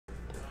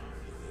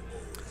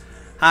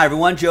Hi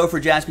everyone, Joe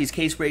for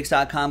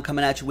JaspysCaseBreaks.com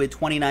coming at you with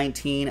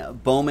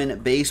 2019 Bowman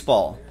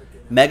Baseball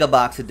Mega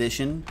Box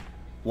Edition,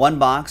 1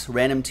 box,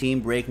 random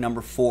team break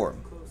number 4.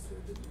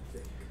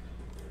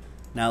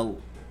 Now,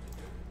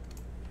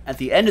 at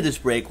the end of this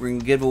break, we're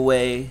going to give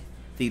away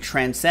the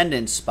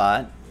Transcendence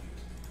spot,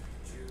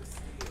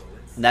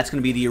 and that's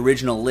going to be the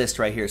original list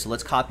right here. So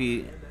let's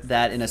copy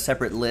that in a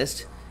separate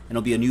list, and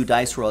it'll be a new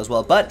dice roll as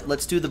well. But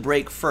let's do the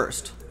break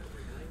first.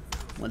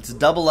 Let's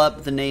double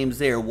up the names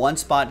there. One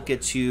spot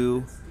gets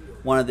you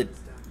one of the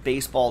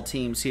baseball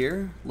teams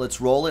here. Let's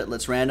roll it.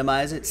 Let's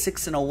randomize it.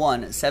 6 and a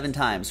 1, 7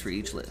 times for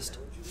each list.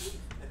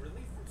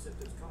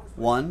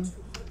 1,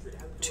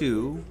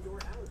 2,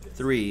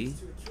 3,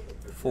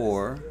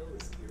 4,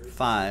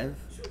 5,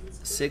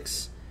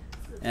 6,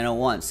 and a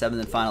 1. 7th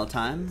and final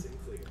time.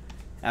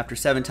 After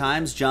 7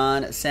 times,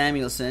 John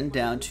Samuelson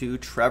down to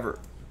Trevor.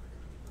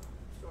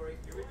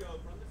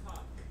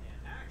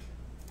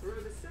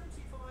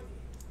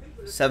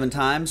 7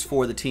 times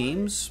for the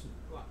teams.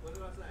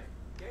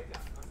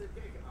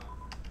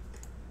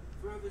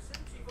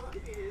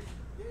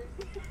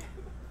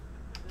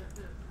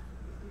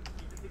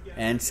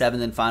 And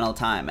 7th and final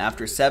time.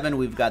 After 7,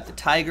 we've got the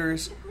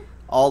Tigers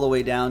all the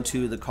way down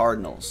to the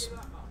Cardinals.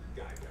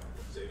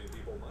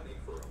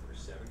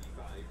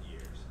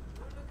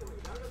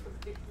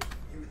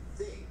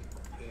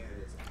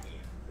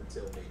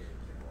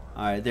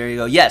 All right, there you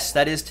go. Yes,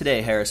 that is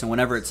today, Harrison,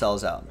 whenever it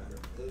sells out.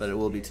 But it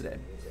will be today.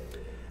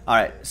 All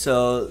right,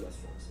 so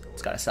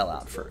it's got to sell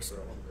out first.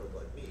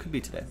 Could be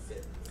today.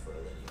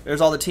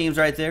 There's all the teams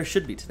right there.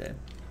 Should be today.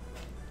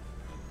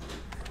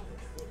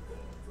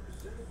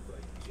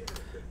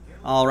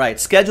 All right,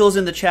 schedules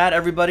in the chat,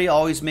 everybody.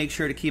 Always make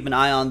sure to keep an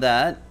eye on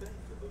that.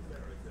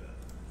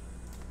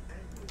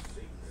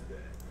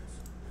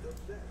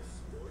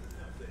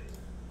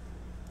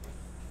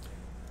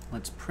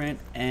 Let's print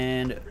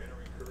and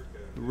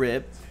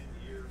rip.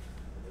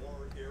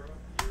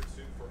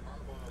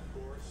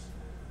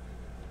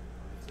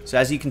 So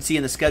as you can see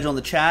in the schedule in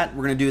the chat,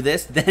 we're going to do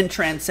this, then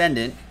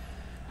Transcendent,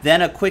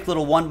 then a quick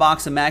little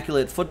 1-box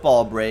Immaculate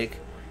Football break,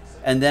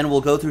 and then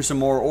we'll go through some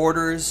more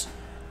orders,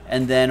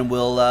 and then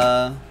we'll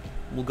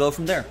go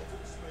from there.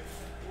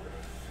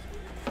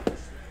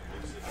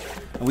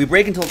 And we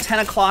break until 10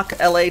 o'clock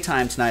LA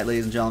time tonight,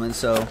 ladies and gentlemen,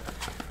 so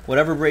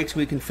whatever breaks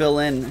we can fill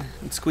in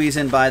and squeeze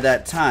in by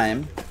that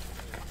time.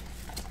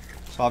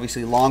 So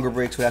obviously longer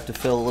breaks we have to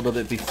fill a little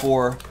bit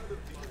before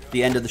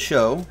the end of the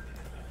show.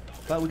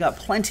 But we got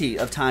plenty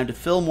of time to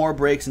fill more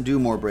breaks and do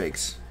more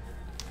breaks.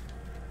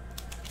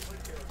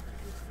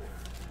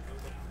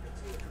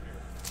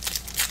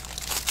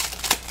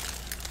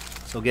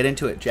 So get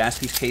into it,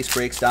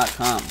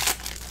 JaspysCaseBreaks.com.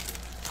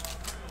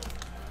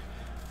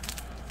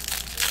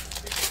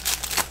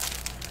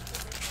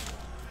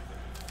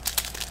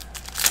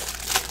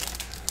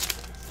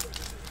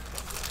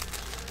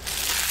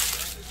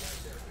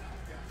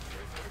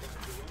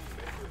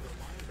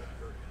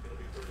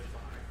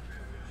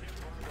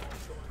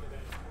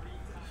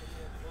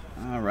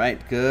 All right,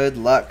 good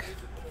luck.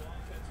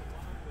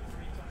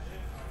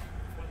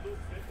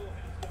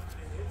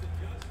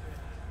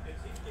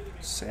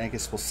 So I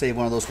guess we'll save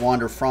one of those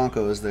Wander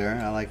Francos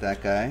there. I like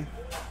that guy.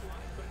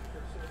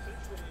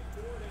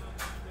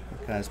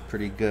 That guy's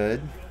pretty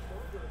good.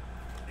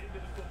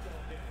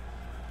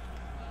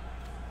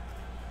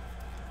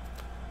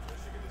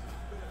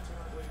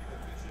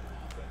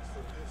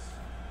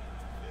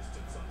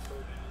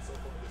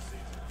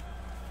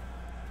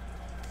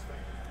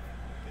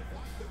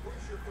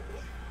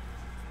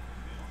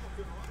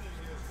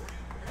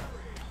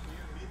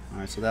 All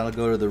right, so that'll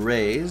go to the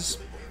Rays.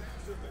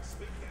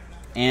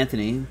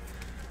 Anthony,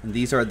 and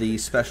these are the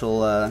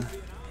special,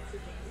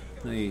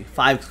 the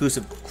 5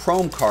 exclusive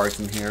Chrome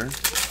cards in here.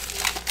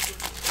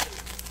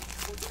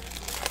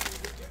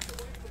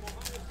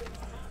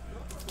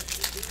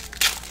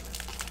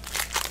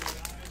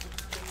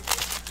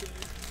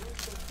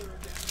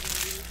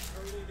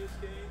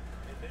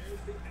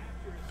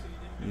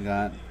 We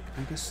got,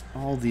 I guess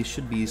all these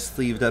should be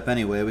sleeved up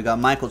anyway. We got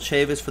Michael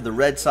Chavis for the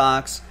Red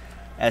Sox,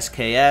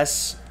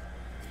 SKS.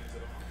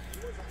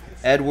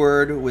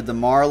 Edward with the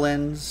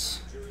Marlins.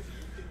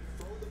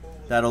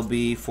 That'll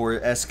be for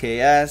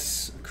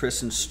SKS.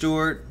 Kristen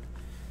Stewart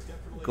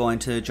going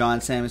to John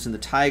Samuelson, the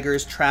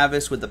Tigers.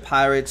 Travis with the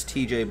Pirates.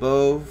 TJ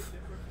Bove.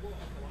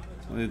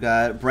 We've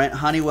got Brent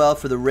Honeywell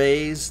for the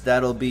Rays.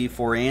 That'll be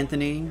for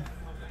Anthony.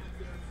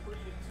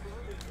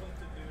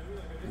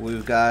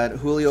 We've got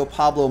Julio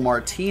Pablo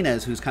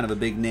Martinez, who's kind of a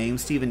big name.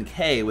 Stephen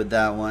K with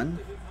that one.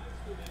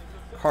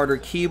 Carter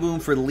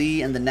Kieboom for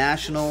Lee and the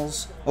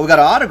Nationals. Oh, we got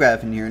an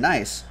autograph in here.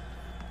 Nice.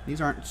 These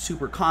aren't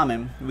super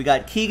common. We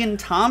got Keegan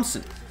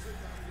Thompson.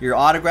 Your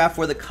autograph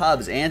for the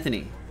Cubs,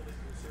 Anthony,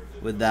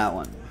 with that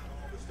one.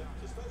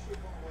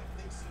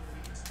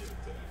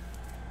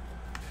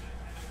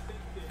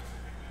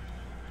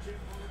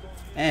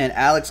 And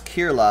Alex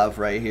Kirilloff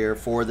right here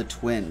for the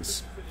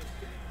Twins.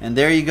 And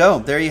there you go.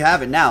 There you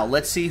have it. Now,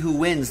 let's see who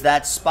wins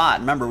that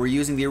spot. Remember, we're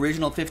using the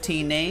original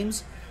 15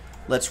 names.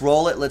 Let's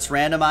roll it. Let's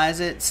randomize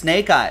it.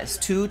 Snake Eyes,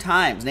 2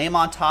 times. Name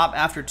on top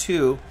after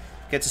 2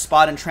 gets a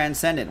spot in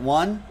Transcendent.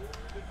 1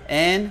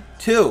 and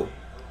 2.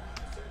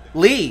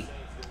 Lee,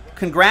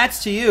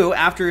 congrats to you.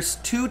 After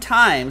 2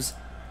 times,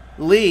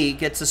 Lee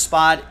gets a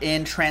spot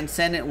in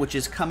Transcendent, which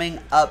is coming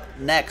up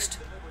next.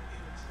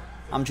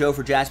 I'm Joe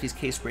for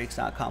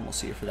JaspysCaseBreaks.com. We'll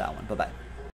see you for that one. Bye-bye.